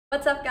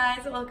What's up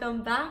guys,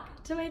 welcome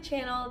back to my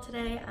channel.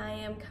 Today I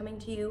am coming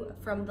to you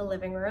from the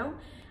living room.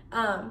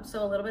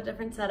 So a little bit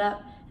different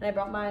setup, and I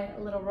brought my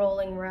little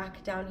rolling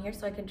rack down here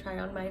so I can try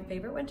on my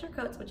favorite winter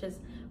coats, which is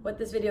what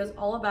this video is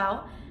all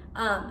about.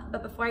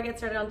 But before I get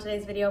started on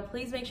today's video,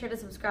 please make sure to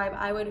subscribe.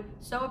 I would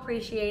so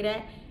appreciate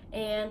it.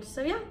 And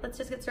so yeah, let's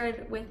just get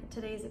started with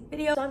today's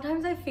video.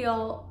 Sometimes I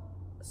feel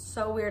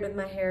so weird with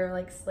my hair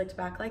like slicked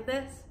back like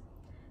this,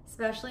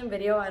 especially in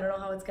video. I don't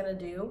know how it's gonna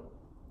do.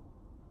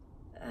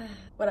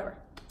 Whatever,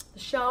 the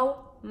show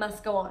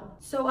must go on.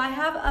 So I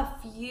have a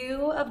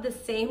few of the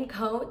same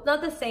coat, not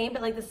the same,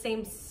 but like the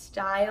same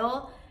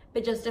style,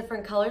 but just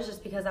different colors,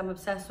 just because I'm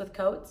obsessed with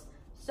coats.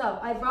 So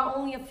I brought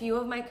only a few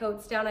of my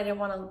coats down. I didn't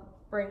want to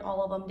bring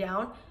all of them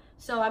down.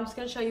 So I'm just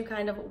gonna show you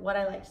kind of what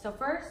I like. So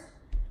first,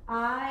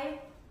 I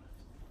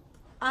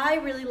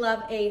really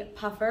love a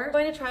puffer. I'm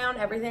going to try on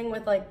everything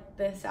with like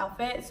this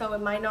outfit, so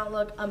it might not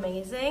look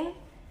amazing,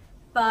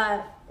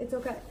 but it's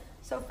okay.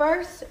 So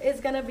first is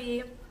gonna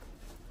be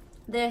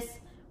this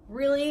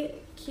really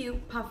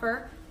cute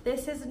puffer.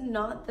 This is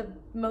not the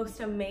most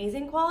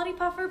amazing quality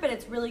puffer, but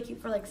it's really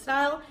cute for like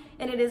style,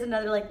 and it is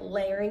another like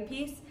layering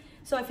piece.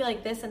 So I feel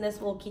like this and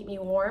this will keep me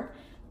warm,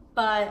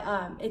 but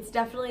it's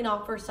definitely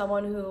not for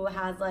someone who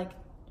has like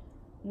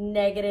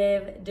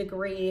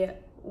 -degree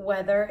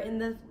weather in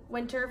the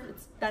winter.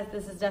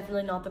 This is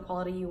definitely not the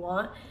quality you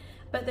want.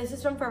 But this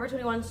is from Forever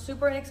 21,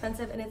 super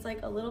inexpensive, and it's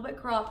like a little bit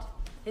cropped.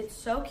 It's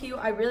so cute.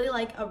 I really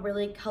like a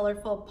really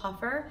colorful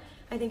puffer.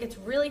 I think it's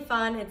really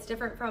fun. It's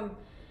different from,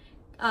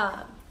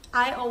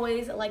 I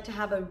always like to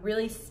have a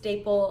really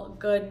staple,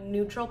 good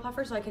neutral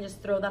puffer, so I can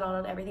just throw that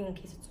on everything in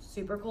case it's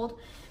super cold.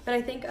 But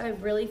I think a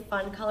really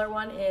fun color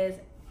one is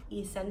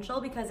essential,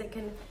 because it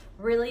can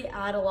really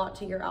add a lot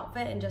to your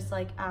outfit and just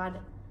like add,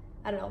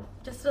 I don't know,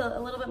 just a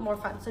little bit more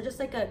fun. So just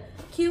like a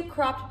cute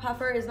cropped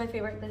puffer is my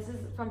favorite. This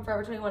is from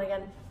Forever 21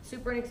 again,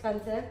 super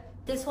inexpensive.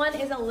 This one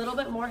is a little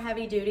bit more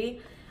heavy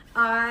duty.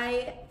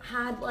 I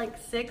had like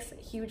 6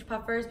 huge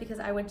puffers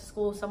because I went to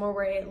school somewhere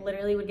where it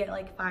literally would get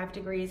like 5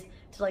 degrees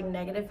to like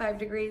 -5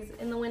 degrees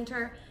in the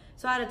winter.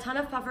 So I had a ton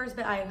of puffers,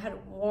 but I had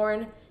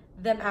worn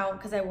them out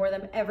because I wore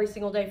them every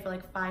single day for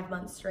like 5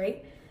 months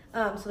straight.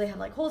 So they had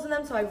like holes in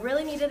them. So I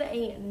really needed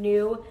a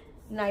new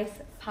nice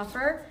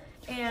puffer.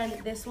 And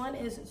this one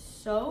is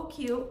so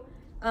cute.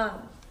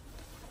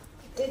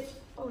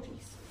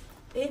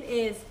 It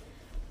is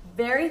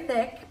very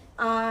thick.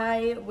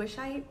 I wish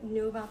I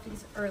knew about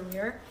these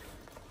earlier.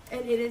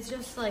 And it is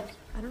just like,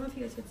 I don't know if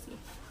you guys can see.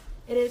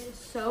 It is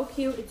so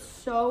cute. It's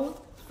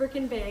so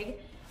freaking big.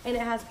 And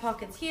it has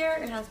pockets here.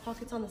 It has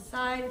pockets on the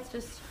side.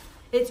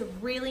 It's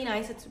really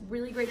nice. It's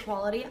really great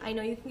quality. I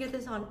know you can get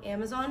this on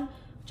Amazon,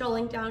 which I'll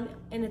link down,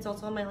 and it's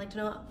also on my Like to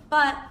Know.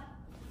 But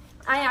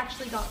I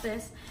actually got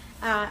this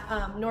at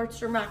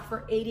Nordstrom Rack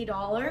for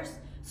 $80.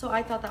 So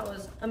I thought that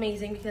was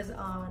amazing, because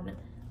on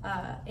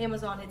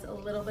Amazon it's a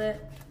little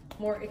bit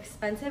more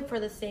expensive for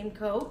the same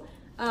coat.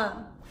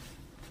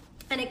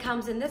 And it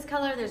comes in this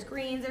color, there's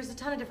greens, there's a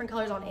ton of different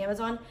colors on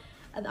Amazon.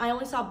 I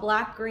only saw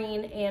black,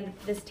 green, and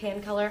this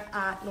tan color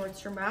at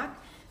Nordstrom Rack,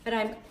 but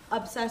I'm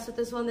obsessed with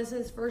this one. This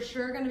is for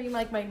sure gonna be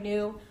like my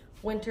new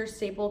winter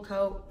staple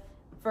coat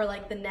for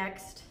like the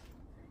next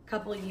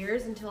couple of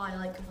years until I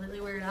like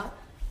completely wear it out.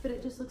 But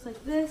it just looks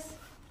like this.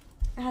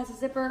 It has a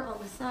zipper on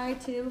the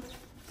side too,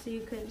 so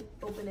you can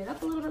open it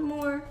up a little bit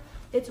more.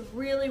 It's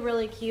really,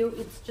 really cute.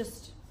 It's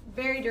just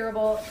very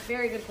durable,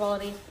 very good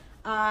quality.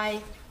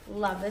 I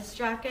love this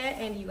jacket,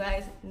 and you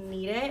guys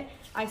need it.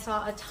 I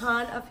saw a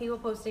ton of people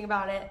posting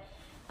about it.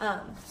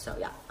 So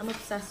yeah, I'm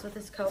obsessed with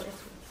this coat.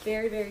 It's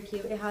very, very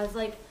cute. It has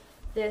like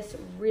this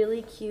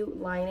really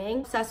cute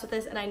lining. Obsessed with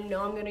this, and I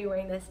know I'm gonna be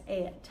wearing this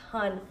a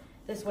ton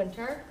this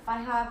winter. I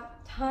have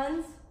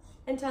tons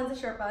and tons of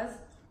Sherpas.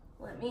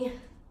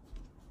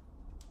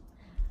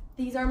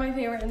 These are my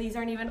favorite, and these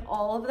aren't even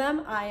all of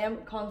them. I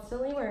am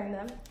constantly wearing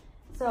them.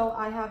 So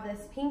I have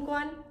this pink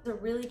one. It's a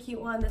really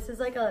cute one. This is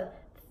like a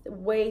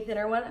way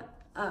thinner one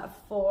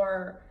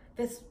for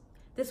this.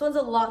 This one's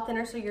a lot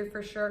thinner, so you're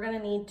for sure gonna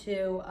need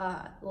to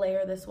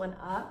layer this one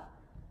up.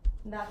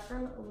 And that's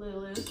from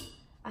Lulu's.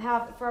 I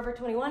have Forever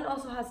 21,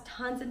 also has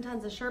tons and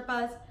tons of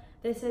Sherpas.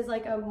 This is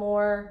like a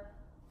more,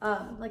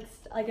 like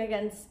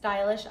again,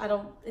 stylish.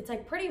 It's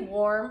like pretty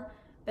warm,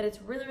 but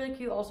it's really, really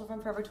cute. Also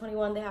from Forever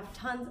 21, they have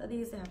tons of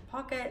these. They have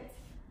pockets.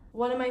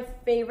 One of my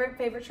favorite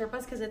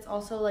Sherpas, because it's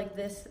also like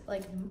this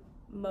like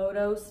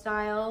moto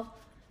style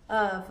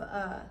of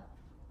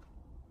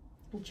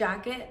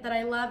jacket that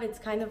I love. It's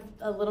kind of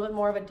a little bit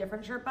more of a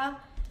different Sherpa.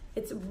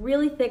 It's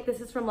really thick. This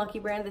is from Lucky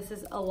Brand. This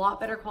is a lot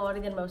better quality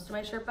than most of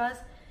my Sherpas.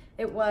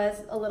 It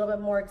was a little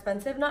bit more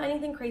expensive, not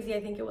anything crazy.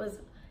 I think it was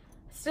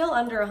still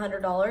under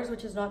 $100,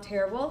 which is not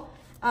terrible.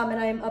 And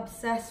I'm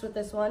obsessed with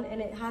this one,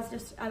 and it has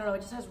just, I don't know,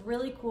 it just has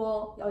really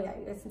cool, oh yeah,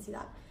 you guys can see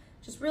that.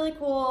 Just really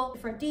cool,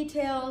 different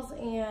details,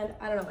 and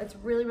I don't know, it's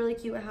really, really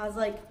cute. It has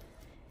like,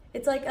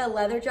 it's like a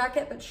leather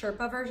jacket, but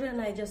Sherpa version, and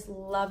I just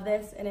love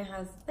this, and it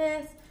has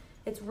this.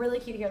 It's really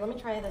cute. Here, let me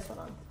try this one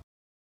on.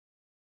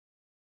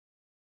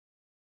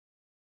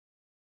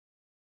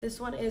 This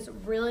one is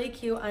really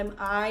cute.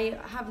 I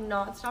have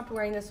not stopped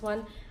wearing this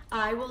one.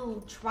 I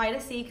will try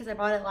to see, because I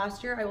bought it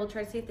last year, I will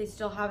try to see if they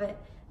still have it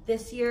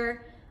this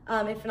year.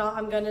 If not,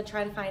 I'm gonna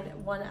try to find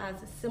one as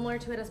similar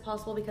to it as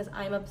possible because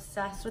I'm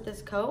obsessed with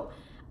this coat.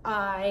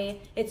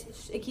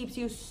 It keeps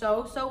you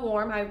so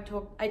warm.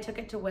 I took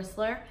it to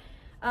Whistler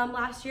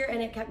last year and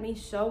it kept me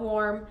so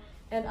warm,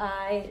 and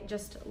I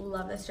just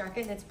love this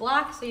jacket. And it's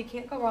black, so you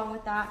can't go wrong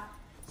with that.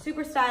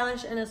 Super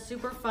stylish and a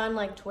super fun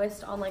like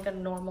twist on like a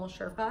normal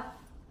Sherpa.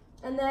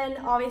 And then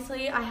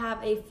obviously I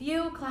have a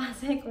few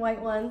classic white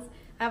ones.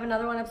 I have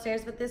another one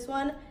upstairs, but this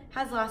one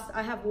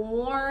I have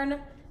worn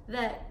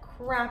the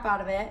crap out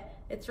of it.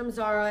 It's from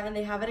Zara and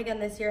they have it again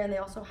this year, and they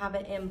also have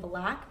it in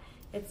black.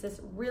 It's this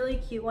really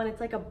cute one.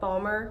 It's like a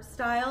bomber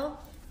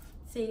style.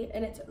 See,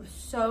 and it's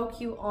so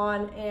cute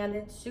on, and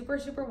it's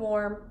super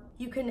warm.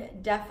 You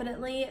can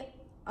definitely,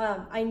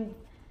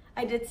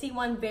 I did see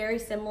one very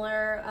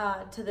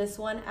similar to this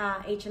one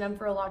at H&M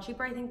for a lot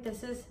cheaper. I think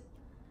this is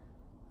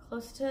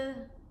close to,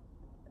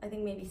 I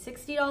think maybe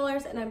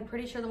 $60, and I'm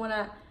pretty sure the one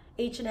at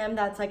H&M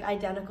that's like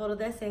identical to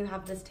this, they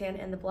have this tan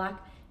and the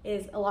black,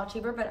 is a lot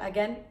cheaper. But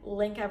again,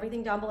 link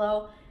everything down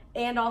below,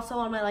 and also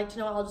on my like to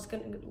know, I'll just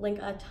gonna link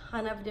a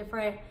ton of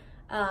different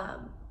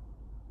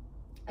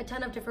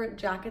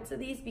jackets of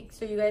these,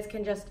 so you guys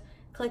can just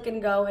click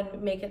and go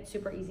and make it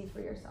super easy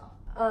for yourself.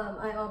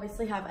 I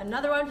obviously have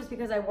another one just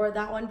because I wore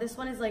that one. This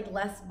one is like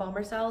less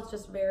bomber style. It's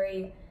just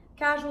very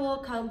casual,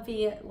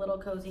 comfy, little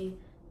cozy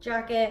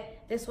jacket.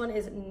 This one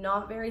is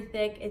not very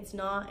thick. It's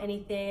not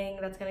anything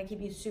that's gonna keep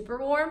you super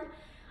warm.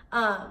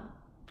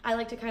 I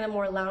like to kind of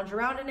more lounge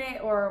around in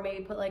it, or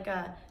maybe put like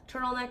a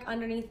turtleneck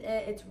underneath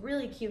it. It's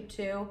really cute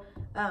too.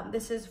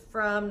 This is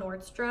from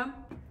Nordstrom.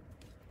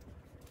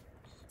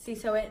 See,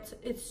 so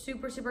it's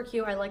super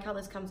cute. I like how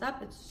this comes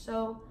up. It's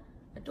so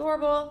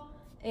adorable,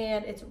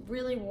 and it's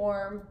really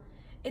warm.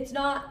 It's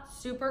not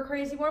super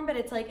crazy warm, but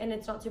it's like, and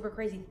it's not super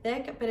crazy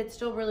thick, but it's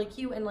still really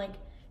cute, and like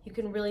you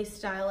can really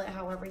style it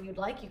however you'd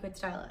like. You could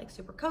style it like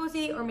super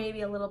cozy, or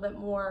maybe a little bit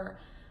more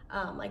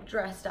like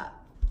dressed up.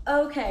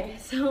 Okay,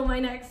 so my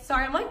next,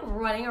 sorry, I'm like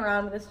running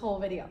around with this whole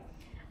video.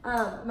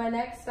 My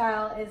next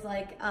style is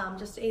like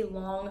just a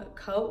long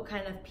coat,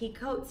 kind of pea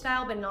coat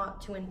style, but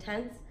not too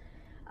intense.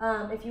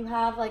 If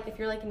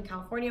you're like in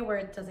California where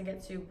it doesn't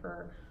get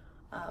super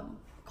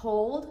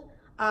cold,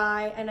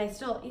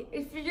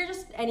 if you're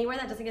just anywhere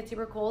that doesn't get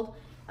super cold,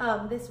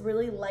 this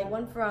really light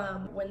one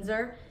from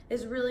Windsor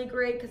is really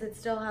great because it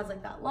still has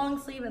like that long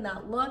sleeve and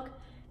that look,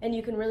 and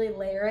you can really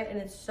layer it, and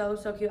it's so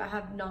cute. I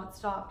have not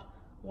stopped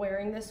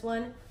wearing this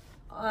one.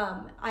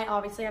 I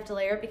obviously have to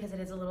layer it because it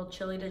is a little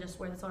chilly to just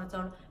wear this on its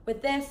own.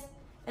 With this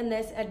and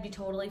this, I'd be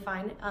totally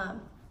fine.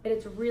 But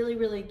it's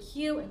really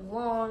cute and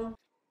long.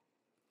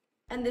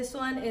 And this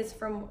one is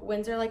from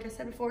Windsor, like I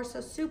said before,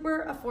 so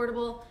super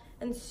affordable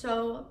and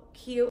so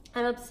cute.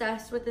 I'm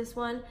obsessed with this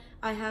one.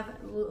 I have,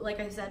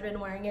 like I said, been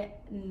wearing it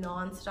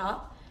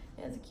non-stop.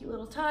 It has a cute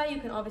little tie. You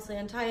can obviously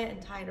untie it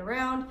and tie it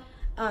around.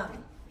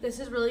 This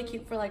is really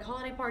cute for like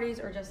holiday parties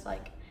or just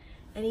like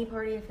any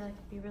party. I feel like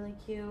it'd be really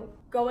cute.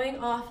 Going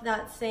off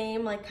that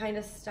same like kind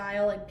of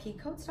style, like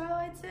peacoat style,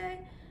 I'd say,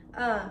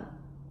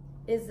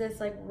 is this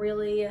like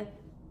really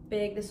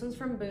big, this one's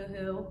from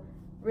Boohoo,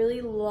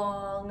 really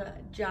long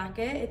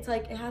jacket. It's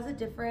like,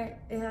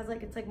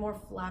 it's like more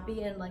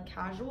flappy and like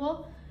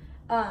casual.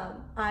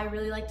 I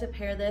really like to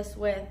pair this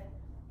with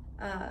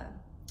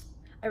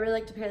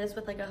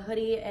like a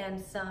hoodie and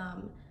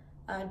some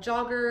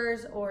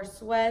joggers or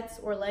sweats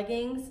or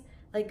leggings,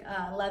 like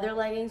leather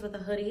leggings with a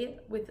hoodie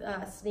with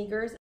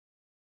sneakers.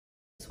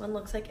 This one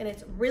looks like, and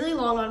it's really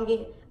long on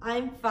me.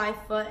 I'm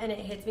 5 foot and it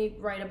hits me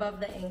right above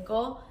the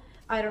ankle.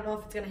 I don't know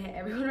if it's gonna hit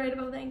everyone right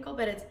above the ankle,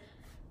 but it's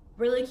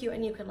really cute,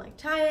 and you can like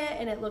tie it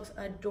and it looks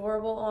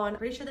adorable on.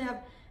 Pretty sure they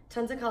have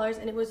tons of colors,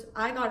 and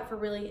I got it for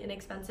really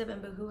inexpensive,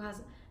 and Boohoo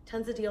has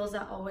tons of deals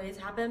that always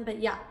happen. But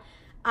yeah,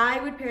 I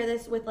would pair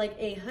this with like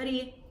a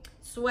hoodie,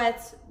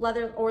 sweats,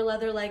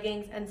 leather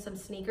leggings, and some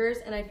sneakers,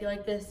 and I feel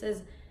like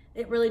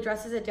it really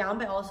dresses it down,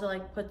 but also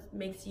like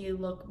makes you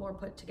look more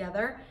put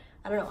together.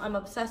 I don't know, I'm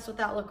obsessed with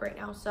that look right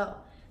now. So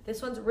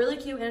this one's really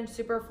cute and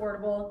super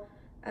affordable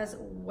as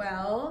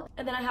well.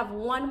 And then I have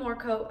one more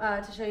coat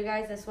to show you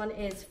guys. This one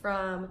is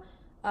from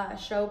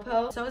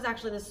Sherpa. So is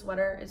actually this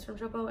sweater is from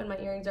Sherpa, and my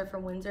earrings are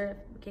from Windsor,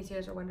 in case you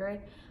guys are wondering.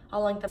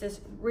 I'll link them.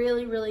 This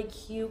really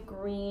cute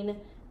green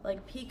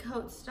like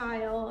peacoat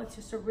style. It's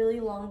just a really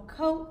long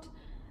coat,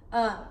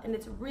 and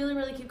it's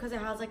really cute because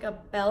it has like a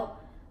belt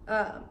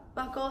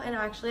buckle, and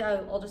actually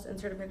I'll just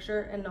insert a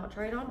picture and not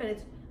try it on, but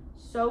it's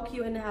so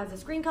cute, and it has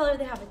this green color.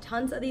 They have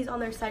tons of these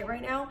on their site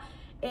right now,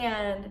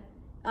 and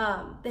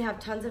they have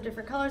tons of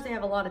different colors. They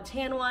have a lot of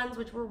tan ones,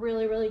 which were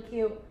really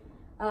cute,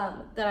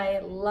 that I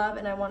love,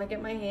 and I want to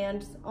get my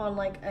hands on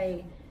like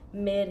a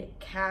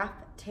mid-calf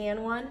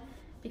tan one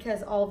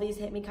because all of these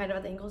hit me kind of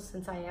at the ankles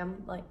since I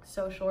am like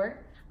so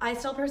short. I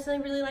still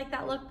personally really like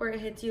that look where it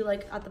hits you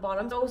like at the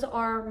bottom. Those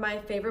are my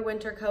favorite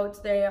winter coats.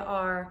 They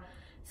are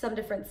some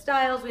different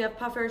styles. We have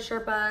puffers,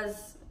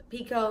 Sherpas,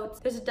 pea coats.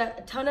 There's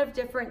a ton of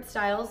different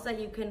styles that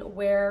you can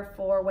wear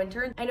for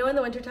winter. I know in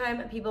the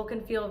wintertime, people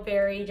can feel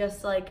very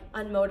just like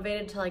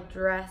unmotivated to like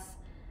dress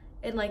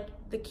in like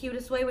the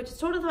cutest way, which is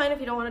totally fine if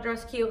you don't want to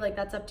dress cute, like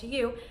that's up to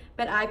you.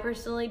 But I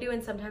personally do,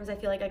 and sometimes I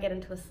feel like I get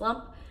into a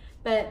slump.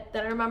 But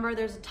then I remember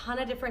there's a ton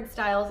of different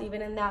styles,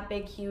 even in that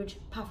big, huge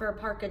puffer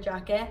parka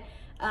jacket.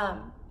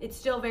 It's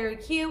still very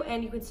cute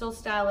and you can still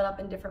style it up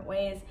in different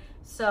ways.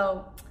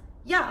 So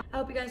yeah, I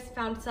hope you guys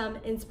found some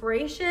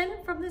inspiration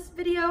from this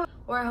video,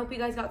 or I hope you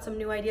guys got some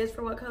new ideas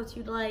for what coats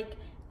you'd like.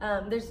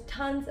 There's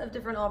tons of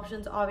different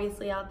options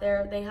obviously out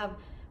there. They have,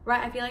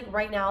 I feel like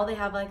right now they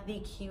have like the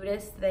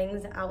cutest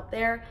things out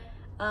there.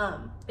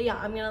 But yeah,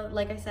 I'm gonna,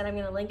 like I said, I'm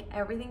gonna link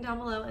everything down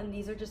below, and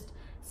these are just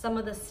some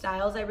of the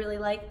styles I really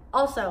like.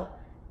 Also,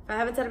 if I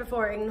haven't said it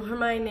before, ignore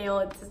my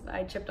nail.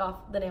 I chipped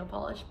off the nail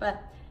polish,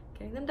 but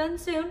getting them done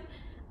soon.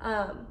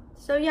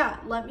 So yeah,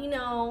 let me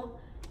know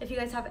if you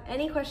guys have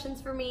any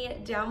questions for me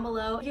down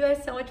below. Thank you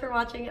guys so much for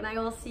watching, and I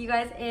will see you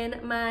guys in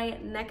my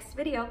next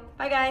video.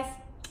 Bye guys.